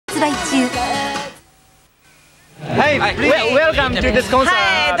売中。Hey, welcome to this concert.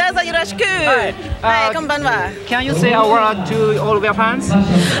 はい、どうぞよろしく。はい、こんばんは。Can you say a word to all of your fans?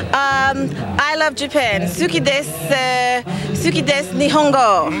 I love Japan. 好きです。好きです。日本語。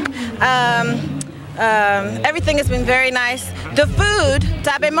Everything has been very nice. The food,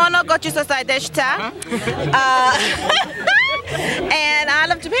 食べ物ごちそうさまでした。And I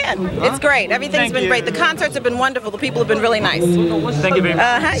love Japan. It's great. Everything's been great. The concerts have been wonderful. The people have been really nice. Thank you very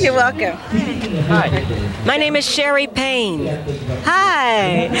much. You're welcome. Hi. My name is Scherrie Payne.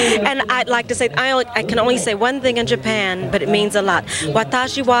 Hi. And I'd like to say, I can only say one thing in Japan, but it means a lot.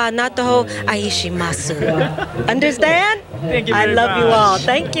 Watashi wa anatta wo aishimasu. Understand? Thank you I very love much. you all.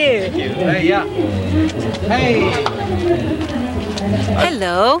 Thank you. Thank you. Yeah. Hey.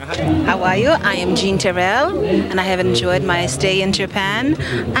 Hello, how are you? I am Jean Terrell, and I have enjoyed my stay in Japan,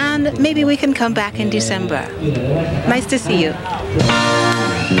 and maybe we can come back in December. Nice to see you.